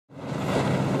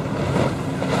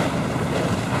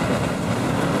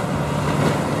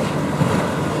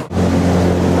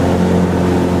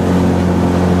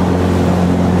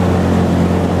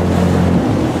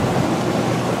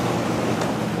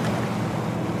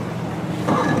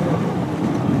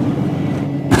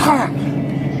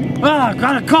I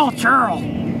gotta call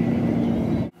Taryl.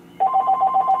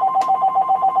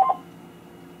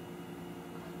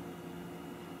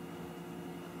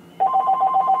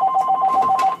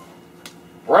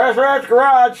 Rat's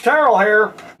Garage, Taryl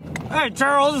here. Hey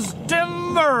Taryl, this is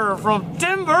Tim Burr from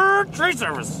Tim Burr Tree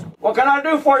Service. What can I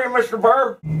do for you, Mr.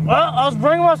 Burr? Well, I was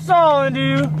bringing my saw into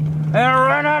you, and I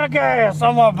ran out of gas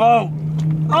on my boat.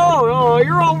 Oh,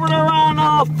 you're over there on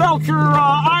Felcher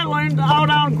Island out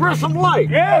on Grissom Lake.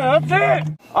 Yeah, that's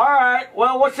it. All right,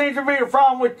 well, what seems to be the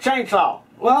problem with the chainsaw?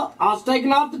 Well, I was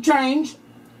taking off the change.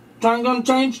 I'm gonna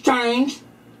change.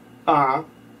 Uh-huh.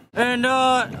 And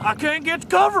I can't get the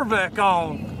cover back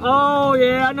on. Oh,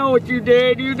 yeah, I know what you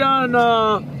did. You done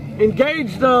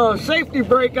engaged the safety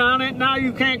brake on it. Now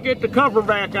you can't get the cover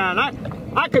back on.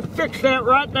 I could fix that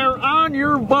right there on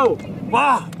your boat.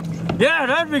 Wow. Yeah,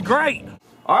 that'd be great.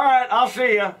 All right, I'll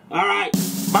see you. All right.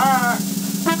 Bye.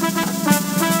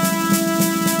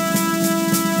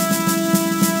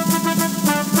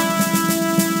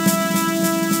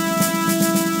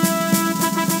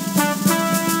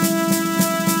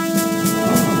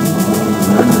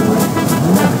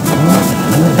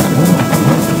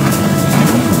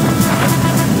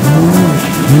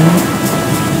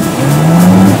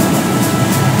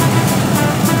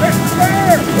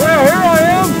 Well, here I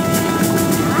am.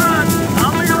 All right,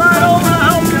 I'll be right over to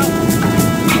help you.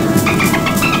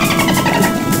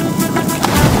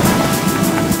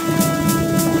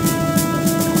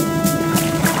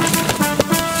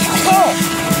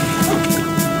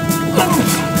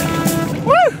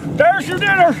 Woo! There's your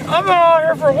dinner. I've been out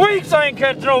here for weeks. I ain't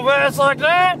catching no bass like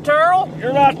that, Taryl.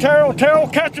 You're not Taryl.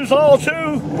 Taryl catches all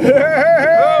too.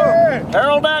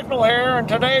 Pterodactyl here, and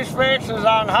today's fix is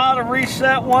on how to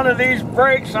reset one of these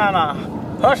brakes on a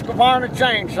Husqvarna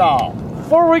chainsaw.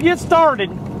 Before we get started,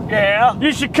 Yeah.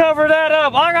 you should cover that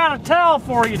up. I got a towel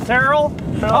for you, Taryl.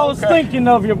 I was Okay. thinking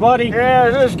of you, buddy. Yeah,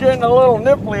 it's just getting a little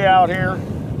nipply out here.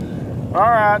 All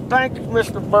right, thanks,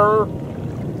 Mr. Burr.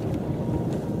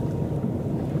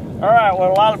 All right, what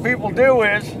a lot of people do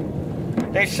is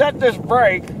they set this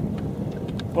brake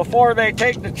before they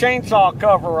take the chainsaw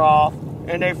cover off,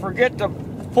 and they forget to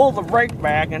pull the brake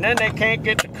back, and then they can't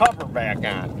get the cover back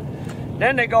on.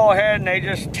 Then they go ahead and they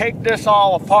just take this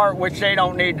all apart, which they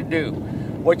don't need to do.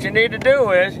 What you need to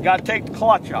do is you got to take the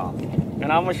clutch off,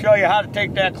 and I'm going to show you how to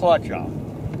take that clutch off.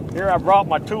 Here I brought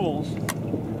my tools.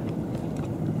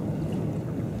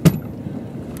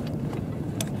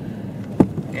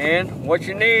 And what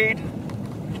you need,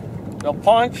 a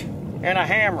punch and a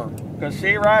hammer. Because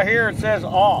see right here it says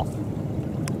off.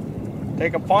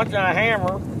 Take a punch and a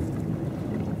hammer.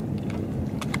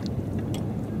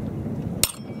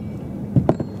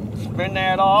 Spin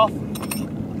that off.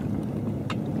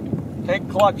 Take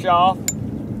clutch off.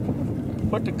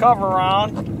 Put the cover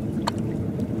on.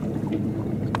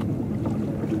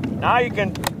 Now you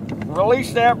can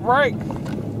release that brake.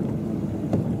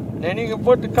 Then you can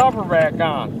put the cover back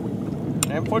on.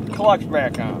 Then put the clutch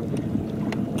back on.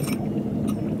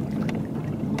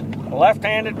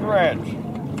 Left-handed threads.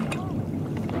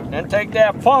 Then take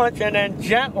that punch and then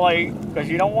gently, because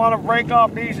you don't want to break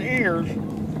off these ears,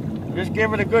 just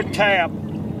give it a good tap.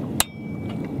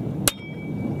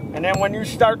 And then when you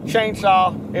start the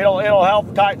chainsaw, it'll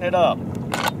help tighten it up.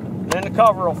 Then the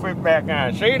cover will fit back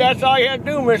on. See, that's all you had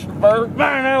to do, Mr. Burr.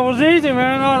 Man, that was easy,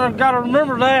 man. I got to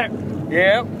remember that.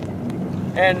 Yep.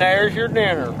 And there's your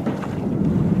dinner.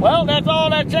 Well, that's all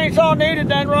that chainsaw needed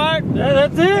then, right? Yeah,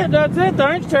 that's it. That's it.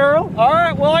 Thanks, Taryl. All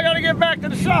right, well, I got to get back to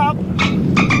the shop.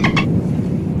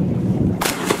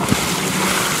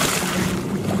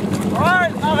 All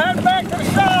right, I'll head back to the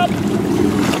shop.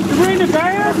 You bring the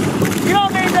gas? You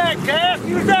don't need that gas.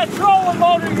 Use that trolling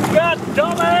motor you got,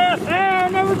 dumbass. Yeah, I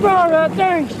never thought of that.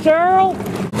 Thanks, Taryl.